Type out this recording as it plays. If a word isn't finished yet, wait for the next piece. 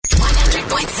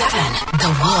100.7 The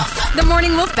Wolf. The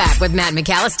Morning Wolf Pack with Matt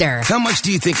McAllister. How much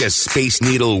do you think a Space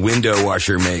Needle window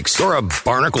washer makes? Or a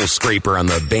barnacle scraper on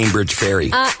the Bainbridge Ferry?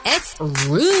 It's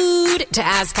rude to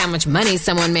ask how much money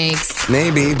someone makes.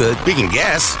 Maybe, but we can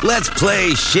guess. Let's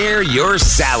play Share Your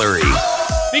Salary.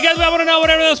 Because I want to know what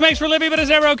everyone else makes for a living, but it's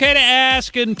never okay to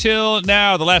ask until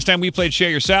now. The last time we played Share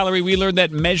Your Salary, we learned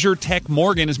that Measure Tech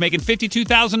Morgan is making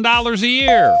 $52,000 a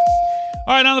year.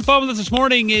 All right, on the phone with us this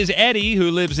morning is Eddie, who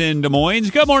lives in Des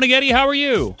Moines. Good morning, Eddie. How are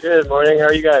you? Good morning. How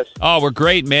are you guys? Oh, we're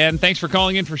great, man. Thanks for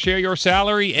calling in for Share Your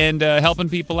Salary and helping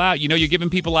people out. You know, you're giving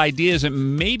people ideas that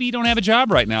maybe don't have a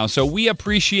job right now, so we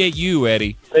appreciate you,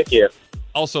 Eddie. Thank you.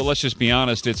 Also, let's just be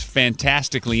honest, it's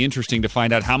fantastically interesting to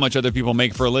find out how much other people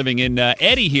make for a living. And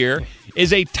Eddie here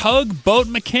is a tugboat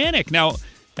mechanic. Now,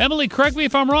 Emily, correct me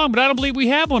if I'm wrong, but I don't believe we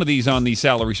have one of these on the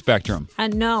salary spectrum.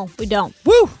 No, we don't.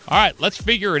 Woo! All right, let's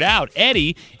figure it out.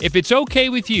 Eddie, if it's okay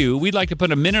with you, we'd like to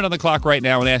put a minute on the clock right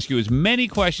now and ask you as many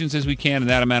questions as we can in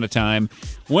that amount of time.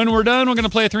 When we're done, we're going to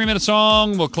play a 3-minute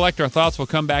song. We'll collect our thoughts. We'll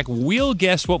come back. We'll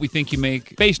guess what we think you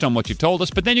make based on what you told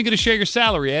us, but then you're going to share your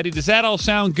salary, Eddie. Does that all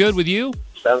sound good with you?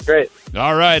 Sounds great.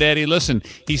 All right, Eddie, listen.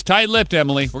 He's tight-lipped,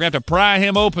 Emily. We're going to have to pry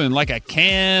him open like a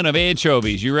can of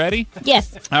anchovies. You ready?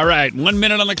 Yes. All right, 1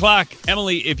 minute on the clock.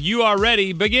 Emily, if you are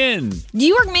ready, begin. Do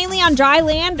you work mainly on dry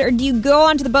land, or do you go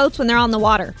onto the boats when they're on the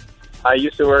water? I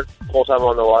used to work full-time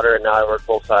on the water, and now I work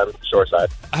full-time shoreside.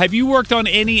 Have you worked on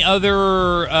any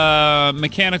other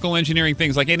mechanical engineering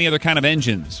things, like any other kind of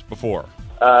engines before?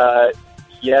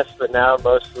 Yes, but now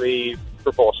mostly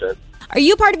propulsion, Are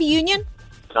you part of a union?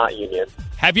 not union.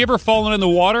 Have you ever fallen in the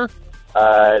water?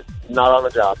 Not on the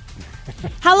job.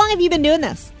 How long have you been doing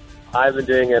this? I've been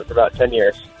doing it for about 10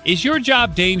 years. Is your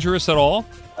job dangerous at all?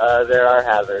 There are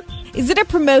hazards. Is it a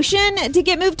promotion to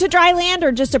get moved to dry land,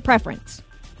 or just a preference?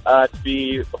 To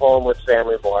be home with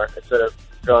family more instead of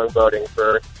going boating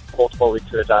for multiple weeks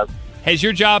at a time. Has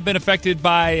your job been affected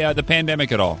by the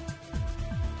pandemic at all?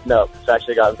 No, it's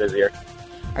actually gotten busier.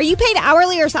 Are you paid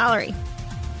hourly or salary?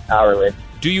 Hourly.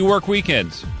 Do you work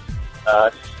weekends?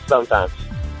 Sometimes.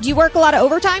 Do you work a lot of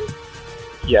overtime?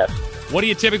 Yes. What do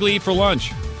you typically eat for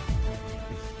lunch?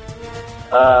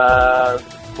 A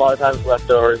lot of times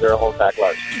leftovers or a whole pack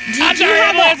lunch. I'm sorry,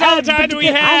 that's all the time that we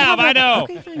have. I know.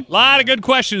 Okay, fine. A lot of good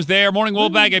questions there. Morning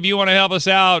Wolfpack, if you want to help us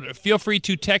out, feel free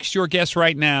to text your guess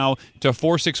right now to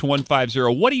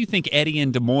 46150. What do you think Eddie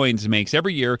in Des Moines makes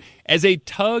every year as a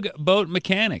tugboat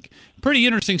mechanic? Pretty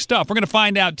interesting stuff. We're going to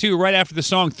find out, too, right after the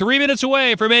song. 3 minutes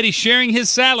away from Eddie sharing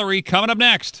his salary. Coming up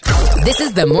next. This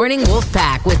is the Morning Wolf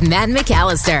Pack with Matt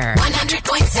McAllister.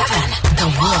 100.7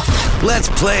 The Wolf. Let's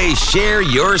play Share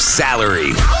Your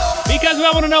Salary. Because we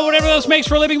all want to know what everyone else makes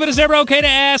for a living, but it's never okay to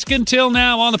ask until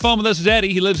now. On the phone with us is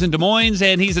Eddie. He lives in Des Moines,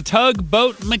 and he's a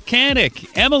tugboat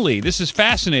mechanic. Emily, this is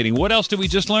fascinating. What else did we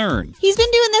just learn? He's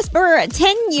been doing this for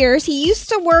 10 years. He used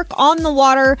to work on the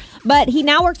water, but he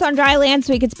now works on dry land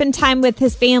so he could spend time with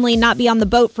his family and not be on the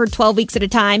boat for 12 weeks at a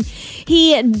time.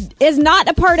 He is not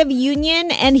a part of a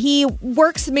union, and he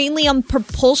works mainly on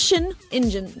propulsion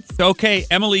engines. Okay,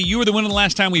 Emily, you were the winner the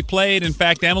last time we played. In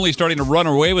fact, Emily's starting to run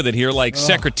away with it here like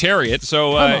Secretariat.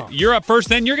 So you're up first.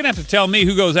 Then you're going to have to tell me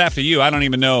who goes after you. I don't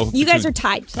even know. You guys are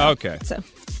tied. So. Okay. So,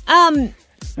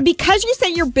 because you said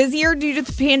you're busier due to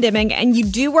the pandemic and you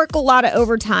do work a lot of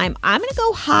overtime, I'm going to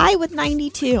go high with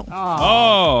 92.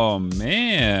 Oh,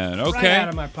 man. Okay. Right out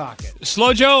of my pocket.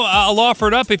 Slow Joe, I'll offer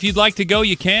it up. If you'd like to go,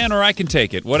 you can, or I can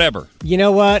take it. Whatever. You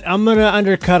know what? I'm going to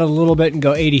undercut a little bit and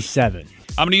go 87.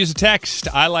 I'm going to use a text.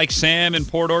 I like Sam in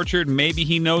Port Orchard. Maybe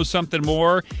he knows something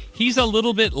more. He's a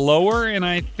little bit lower, and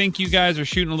I think you guys are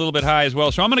shooting a little bit high as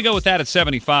well. So I'm going to go with that at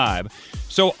 75.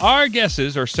 So our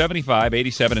guesses are 75,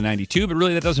 87, and 92, but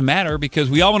really that doesn't matter because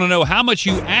we all want to know how much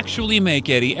you actually make,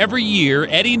 Eddie, every year,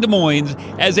 Eddie in Des Moines,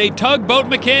 as a tugboat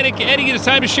mechanic. Eddie, it's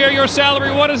time to share your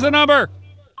salary. What is the number?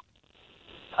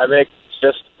 I make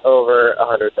just over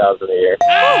 $100,000 a year.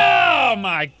 Oh,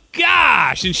 my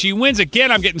gosh. And she wins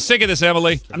again. I'm getting sick of this,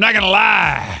 Emily. I'm not going to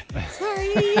lie.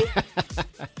 Sorry.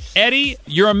 Eddie,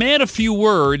 you're a man of few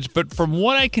words, but from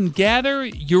what I can gather,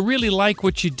 you really like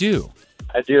what you do.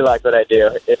 I do like what I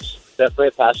do. It's definitely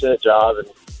a passionate job and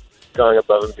going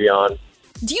above and beyond.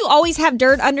 Do you always have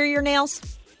dirt under your nails?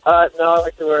 No, I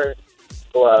like to wear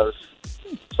gloves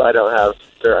so I don't have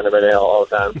dirt under my nail all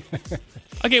the time.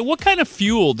 Okay, what kind of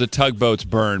fuel do tugboats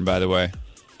burn, by the way?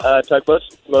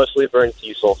 Tugboats mostly burn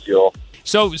diesel fuel.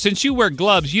 So since you wear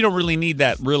gloves, you don't really need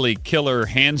that really killer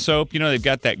hand soap. You know, they've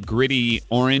got that gritty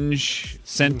orange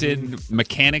scented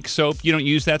mechanic soap. You don't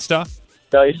use that stuff?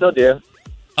 No, you still do.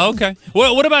 Okay.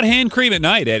 Well, what about hand cream at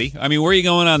night, Eddie? I mean, where are you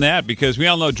going on that? Because we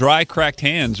all know dry, cracked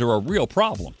hands are a real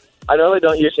problem. I normally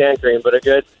don't use hand cream, but a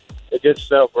good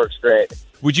soap works great.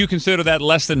 Would you consider that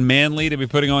less than manly to be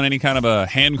putting on any kind of a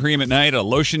hand cream at night, a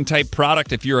lotion type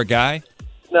product if you're a guy?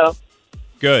 No.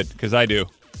 Good, because I do.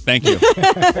 Thank you.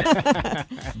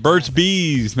 Burt's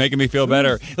Bees making me feel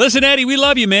better. Listen, Eddie, we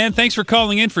love you, man. Thanks for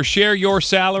calling in for Share Your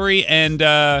Salary. And,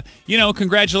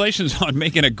 congratulations on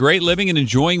making a great living and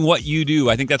enjoying what you do.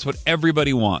 I think that's what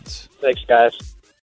everybody wants. Thanks, guys.